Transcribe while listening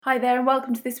Hi there and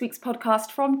welcome to this week's podcast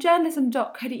from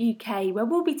journalism.co.uk, where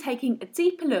we'll be taking a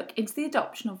deeper look into the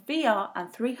adoption of VR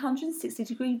and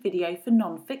 360-degree video for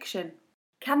non-fiction.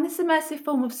 Can this immersive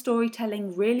form of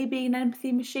storytelling really be an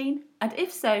empathy machine? And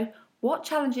if so, what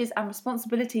challenges and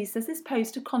responsibilities does this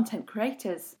pose to content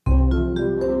creators?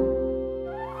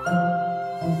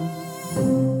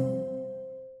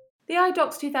 The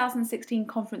iDocs 2016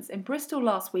 conference in Bristol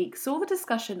last week saw the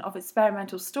discussion of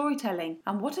experimental storytelling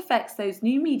and what effects those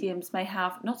new mediums may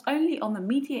have not only on the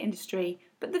media industry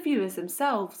but the viewers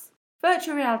themselves.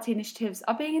 Virtual reality initiatives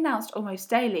are being announced almost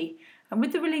daily, and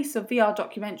with the release of VR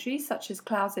documentaries such as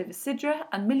Clouds Over Sidra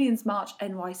and Millions March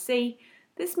NYC,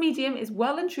 this medium is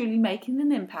well and truly making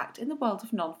an impact in the world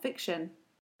of non-fiction.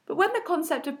 But when the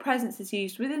concept of presence is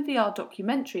used within VR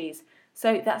documentaries,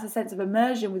 so that's a sense of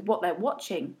immersion with what they're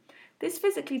watching, this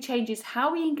physically changes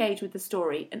how we engage with the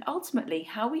story and ultimately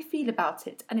how we feel about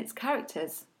it and its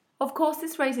characters. Of course,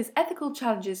 this raises ethical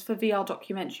challenges for VR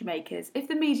documentary makers if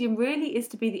the medium really is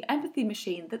to be the empathy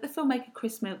machine that the filmmaker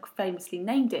Chris Milk famously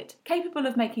named it, capable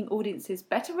of making audiences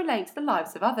better relate to the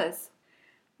lives of others.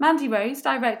 Mandy Rose,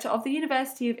 director of the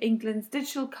University of England's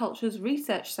Digital Cultures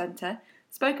Research Centre,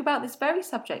 spoke about this very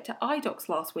subject at iDocs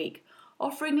last week,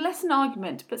 offering less an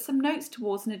argument but some notes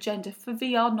towards an agenda for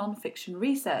VR non-fiction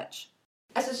research.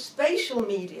 As a spatial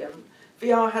medium,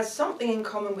 VR has something in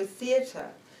common with theatre.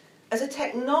 As a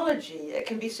technology, it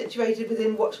can be situated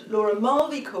within what Laura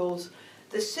Mulvey calls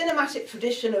the cinematic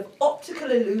tradition of optical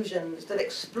illusions that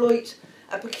exploit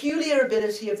a peculiar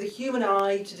ability of the human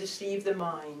eye to deceive the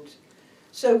mind.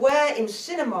 So where in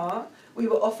cinema we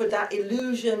were offered that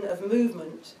illusion of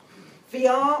movement,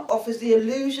 VR offers the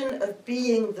illusion of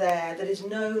being there that is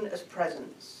known as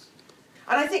presence.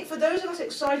 And I think for those of us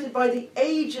excited by the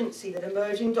agency that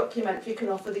emerging documentary can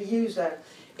offer the user,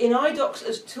 in iDocs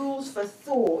as tools for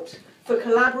thought, for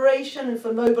collaboration and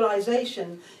for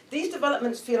mobilisation, these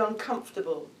developments feel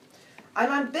uncomfortable.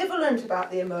 I'm ambivalent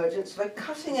about the emergence of a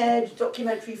cutting-edge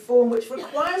documentary form which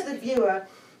requires the viewer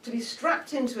to be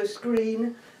strapped into a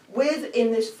screen with,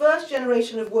 in this first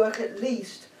generation of work at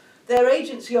least, their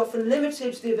agency often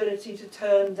limited to the ability to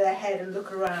turn their head and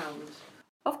look around.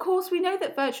 Of course, we know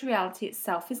that virtual reality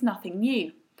itself is nothing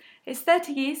new. It's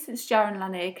 30 years since Jaron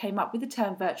Lanier came up with the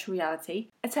term virtual reality,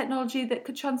 a technology that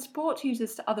could transport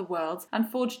users to other worlds and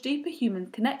forge deeper human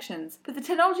connections, but the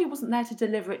technology wasn't there to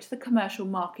deliver it to the commercial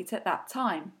market at that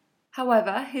time.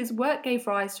 However, his work gave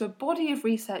rise to a body of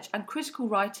research and critical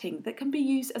writing that can be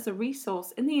used as a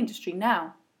resource in the industry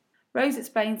now. Rose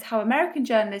explains how American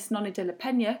journalist Nonny de la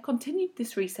Peña continued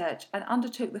this research and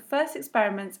undertook the first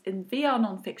experiments in VR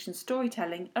non-fiction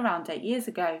storytelling around 8 years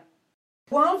ago.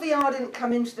 While VR didn't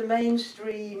come into the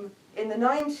mainstream in the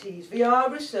 90s, VR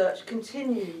research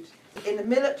continued in the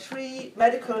military,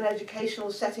 medical and educational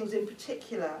settings in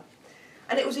particular.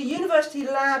 And it was a university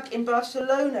lab in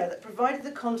Barcelona that provided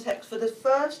the context for the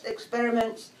first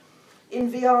experiments in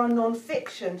VR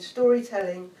non-fiction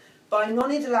storytelling by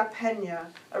Nonny de la Peña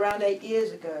around 8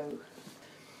 years ago.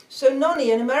 So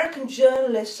Nonny, an American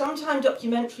journalist, sometime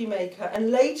documentary maker, and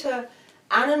later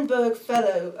Annenberg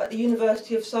Fellow at the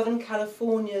University of Southern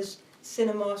California's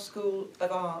Cinema School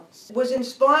of Arts, was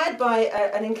inspired by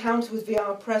an encounter with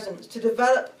VR presence to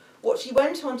develop what she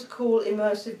went on to call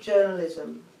immersive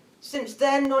journalism. Since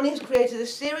then, Nonny has created a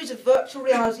series of virtual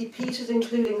reality pieces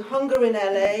including Hunger in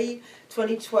LA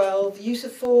 2012, Use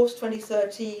of Force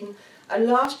 2013, and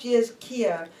last year's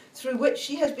Kia, through which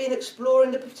she has been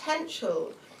exploring the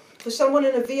potential for someone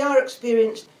in a VR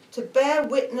experience to bear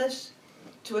witness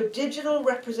to a digital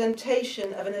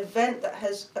representation of an event that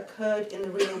has occurred in the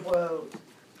real world.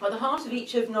 At the heart of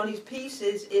each of Nonny's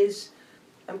pieces is,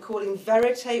 I'm calling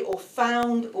verite or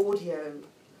found audio.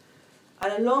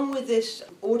 And along with this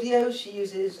audio, she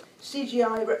uses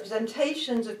CGI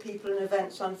representations of people and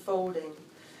events unfolding.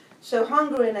 So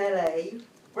Hunger in LA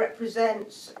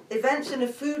represents events in a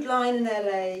food line in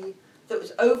LA that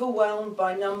was overwhelmed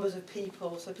by numbers of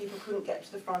people, so people couldn't get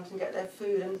to the front and get their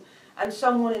food, and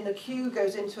someone in the queue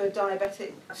goes into a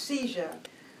diabetic seizure.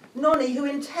 Nonny, who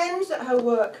intends that her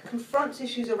work confronts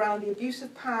issues around the abuse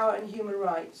of power and human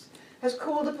rights, has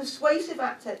called the persuasive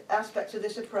aspect of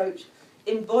this approach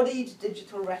embodied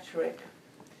digital rhetoric.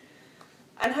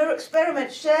 And her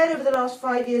experiments shared over the last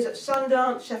 5 years at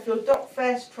Sundance, Sheffield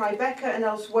Docfest, Tribeca and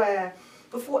elsewhere,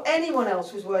 before anyone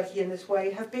else was working in this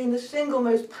way, have been the single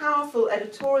most powerful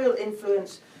editorial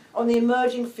influence on the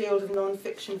emerging field of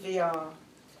non-fiction VR.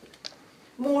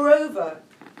 Moreover,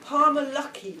 Palmer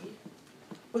Luckey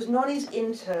was Nonny's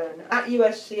intern at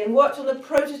USC and worked on the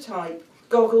prototype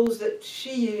goggles that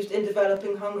she used in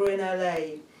developing Hunger in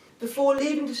LA, before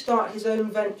leaving to start his own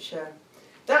venture.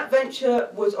 That venture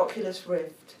was Oculus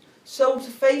Rift, sold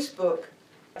to Facebook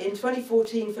in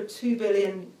 2014 for $2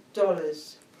 billion.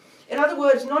 In other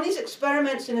words, Noni's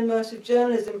experiments in immersive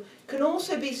journalism can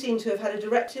also be seen to have had a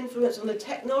direct influence on the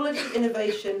technology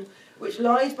innovation which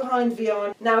lies behind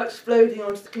VR, now exploding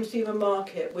onto the consumer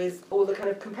market with all the kind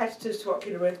of competitors to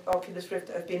Oculus Rift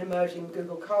that have been emerging: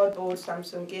 Google Cardboard,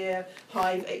 Samsung Gear,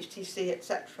 Hive, HTC,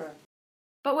 etc.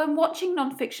 But when watching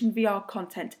non-fiction VR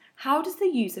content, how does the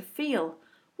user feel?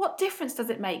 What difference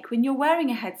does it make when you're wearing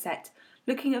a headset,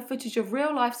 looking at footage of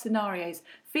real-life scenarios,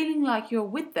 feeling like you're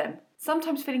with them,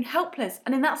 sometimes feeling helpless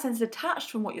and in that sense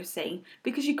detached from what you're seeing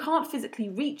because you can't physically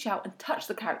reach out and touch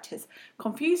the characters,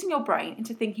 confusing your brain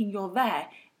into thinking you're there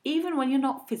even when you're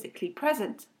not physically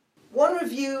present? One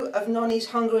review of Noni's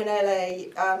Hunger in LA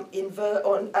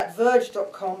at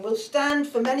Verge.com will stand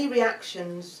for many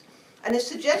reactions and is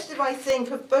suggestive, I think,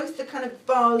 of both the kind of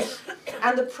buzz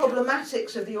and the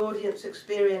problematics of the audience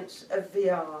experience of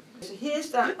VR. So here's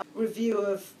that review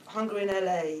of Hunger in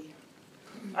LA.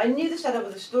 I knew the setup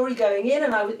of the story going in,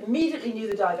 and I immediately knew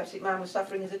the diabetic man was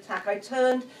suffering his attack. I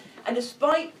turned, and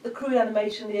despite the crude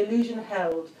animation, the illusion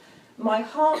held. My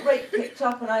heart rate picked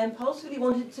up, and I impulsively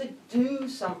wanted to do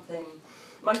something.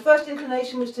 My first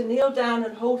inclination was to kneel down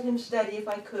and hold him steady if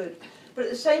I could, but at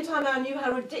the same time I knew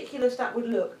how ridiculous that would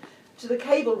look to the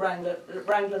cable wrangler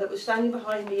that was standing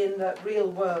behind me in the real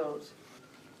world.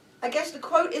 I guess the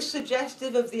quote is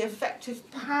suggestive of the effective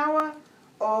power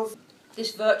of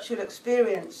this virtual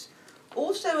experience,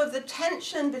 also of the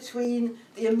tension between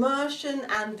the immersion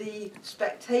and the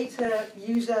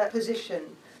spectator-user position,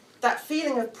 that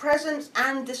feeling of presence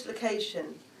and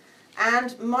dislocation.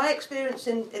 And my experience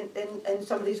in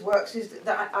some of these works is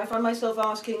that I find myself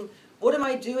asking, what am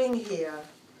I doing here?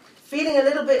 Feeling a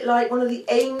little bit like one of the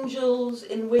angels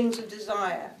in Wings of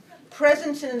Desire,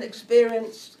 present in an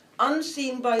experience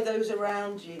unseen by those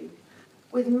around you,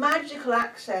 with magical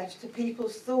access to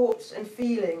people's thoughts and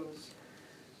feelings.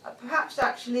 Perhaps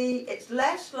actually it's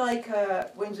less like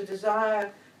Wings of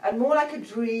Desire and more like a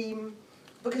dream,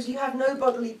 because you have no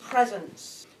bodily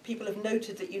presence. People have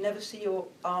noted that you never see your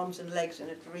arms and legs in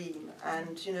a dream,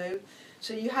 and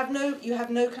so you have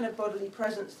no kind of bodily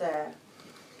presence there.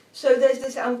 So there's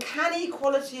this uncanny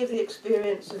quality of the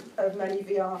experience of many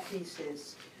VR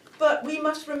pieces. But we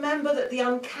must remember that the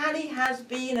uncanny has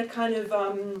been a kind of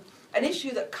an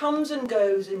issue that comes and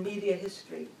goes in media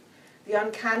history. The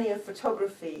uncanny of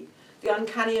photography, the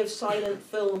uncanny of silent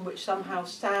film, which somehow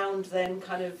sound then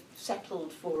kind of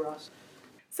settled for us.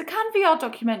 So can VR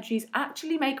documentaries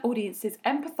actually make audiences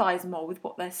empathise more with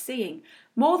what they're seeing,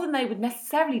 more than they would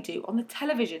necessarily do on the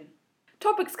television?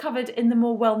 Topics covered in the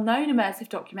more well-known immersive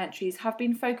documentaries have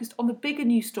been focused on the bigger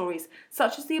news stories,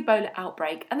 such as the Ebola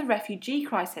outbreak and the refugee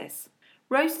crisis.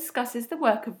 Rose discusses the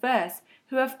work of Verse,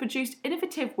 who have produced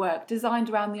innovative work designed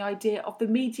around the idea of the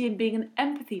medium being an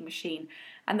empathy machine,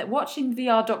 and that watching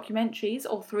VR documentaries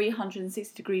or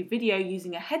 360-degree video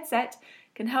using a headset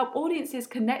can help audiences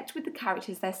connect with the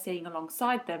characters they're seeing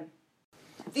alongside them.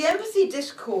 The empathy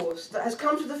discourse that has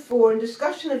come to the fore in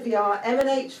discussion of VR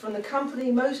emanates from the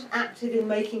company most active in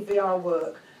making VR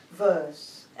work,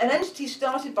 Verse, an entity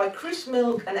started by Chris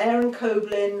Milk and Aaron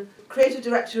Koblin, creative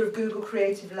director of Google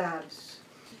Creative Labs.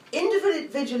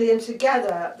 Individually and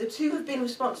together, the two have been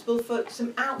responsible for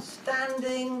some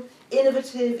outstanding,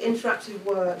 innovative, interactive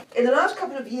work. In the last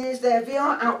couple of years, their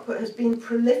VR output has been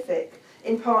prolific,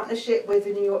 in partnership with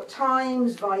the New York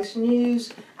Times, Vice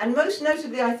News, and most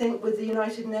notably, I think, with the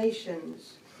United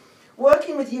Nations.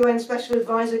 Working with UN Special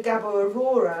Advisor Gabo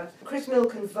Aurora, Chris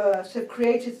Milk and Verse have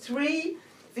created 3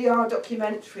 VR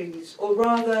documentaries, or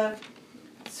rather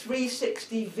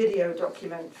 360 video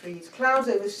documentaries: Clouds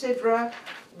Over Sidra,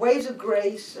 Waves of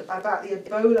Grace, about the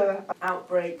Ebola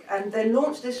outbreak, and then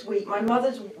launched this week, My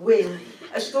Mother's Wing,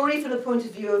 a story from the point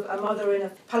of view of a mother in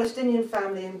a Palestinian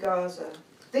family in Gaza.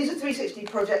 These are 360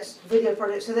 projects, video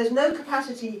projects, so there's no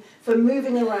capacity for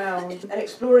moving around and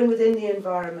exploring within the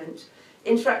environment.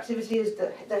 Interactivity is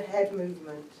the head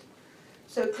movement.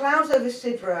 So Clouds Over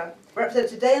Sidra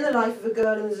represents a day in the life of a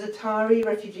girl in the Zatari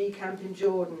refugee camp in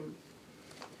Jordan.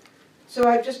 So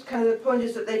I've just the point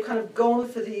is that they've kind of gone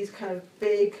for these kind of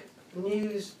big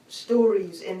news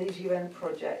stories in these UN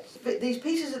projects. But these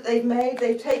pieces that they've made,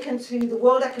 they've taken to the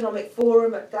World Economic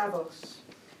Forum at Davos.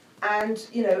 And,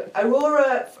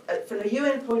 Aurora, from a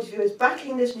UN point of view, is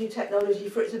backing this new technology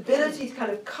for its ability to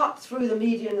kind of cut through the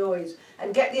media noise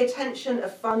and get the attention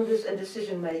of funders and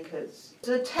decision makers.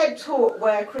 So the TED Talk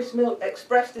where Chris Milk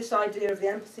expressed this idea of the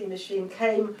empathy machine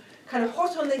came kind of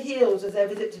hot on the heels of their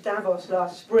visit to Davos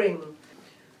last spring.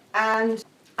 And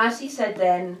as he said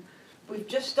then, we've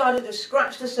just started to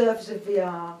scratch the surface of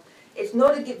VR. It's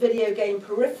not a video game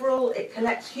peripheral. It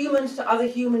connects humans to other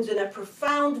humans in a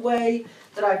profound way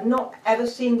that I've not ever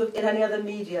seen in any other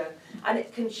media. And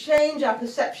it can change our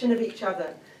perception of each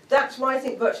other. That's why I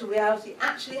think virtual reality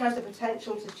actually has the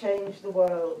potential to change the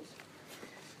world.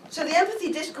 So the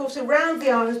empathy discourse around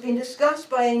VR has been discussed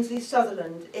by Ainsley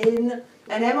Sutherland in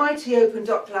an MIT Open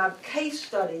Doc Lab case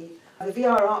study, the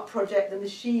VR art project, The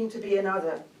Machine to Be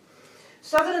Another.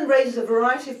 Sutherland raises a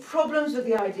variety of problems with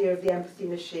the idea of the empathy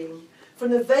machine, from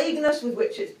the vagueness with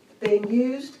which it's being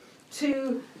used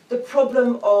to the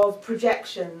problem of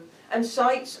projection, and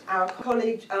cites our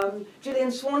colleague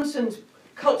Gillian Swanson's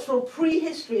cultural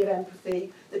prehistory of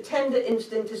empathy, the tender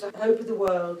instinct is the hope of the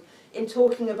world, in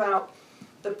talking about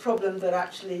the problem that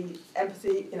actually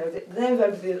empathy, the name of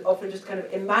empathy is often just kind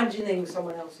of imagining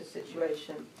someone else's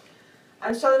situation.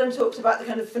 And Sutherland talks about the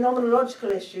kind of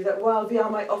phenomenological issue that while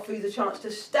VR might offer you the chance to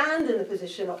stand in a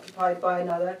position occupied by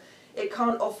another, it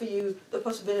can't offer you the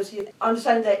possibility of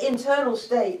understanding their internal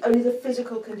state, only the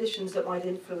physical conditions that might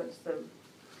influence them.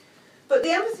 But the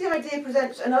empathy idea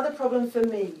presents another problem for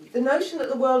me. The notion that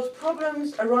the world's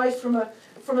problems arise from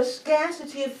a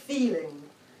scarcity of feeling,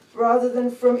 rather than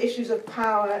from issues of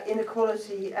power,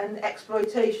 inequality, and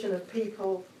exploitation of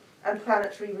people and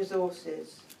planetary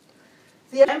resources.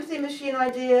 The empathy machine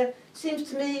idea seems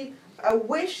to me a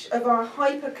wish of our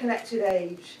hyper-connected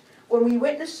age, when we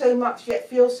witness so much yet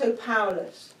feel so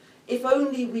powerless. If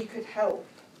only we could help.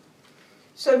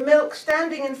 So Milk,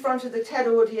 standing in front of the TED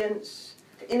audience,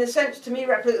 in a sense to me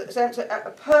represents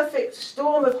a perfect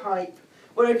storm of hype,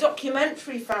 where a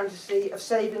documentary fantasy of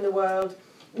saving the world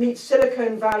meets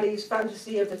Silicon Valley's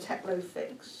fantasy of the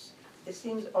techno-fix. It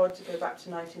seems odd to go back to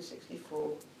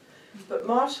 1964. But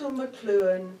Marshall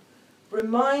McLuhan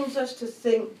reminds us to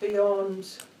think beyond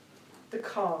the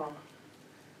car,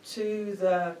 to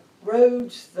the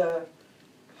roads, the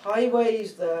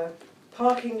highways, the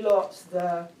parking lots,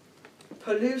 the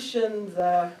pollution,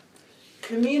 the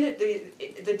community,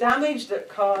 the damage that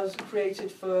cars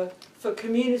created for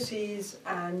communities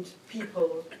and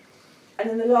people. And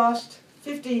in the last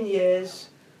 15 years,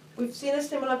 we've seen a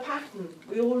similar pattern.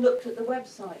 We all looked at the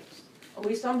websites, and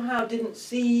we somehow didn't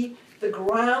see the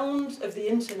ground of the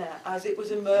internet as it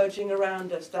was emerging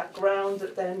around us, that ground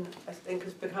that then, I think,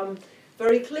 has become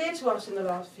very clear to us in the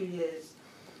last few years.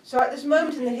 So at this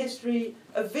moment in the history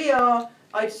of VR,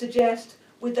 I'd suggest,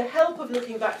 with the help of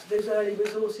looking back to those early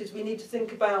resources, we need to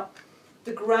think about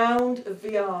the ground of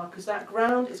VR, because that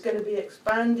ground is going to be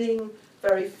expanding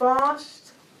very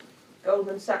fast.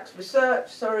 Goldman Sachs research,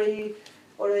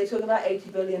 what are they talking about,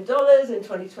 $80 billion in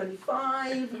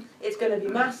 2025. It's going to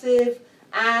be massive,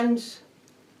 and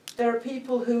there are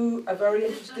people who are very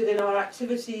interested in our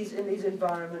activities in these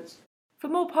environments. For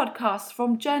more podcasts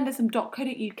from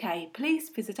journalism.co.uk, please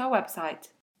visit our website.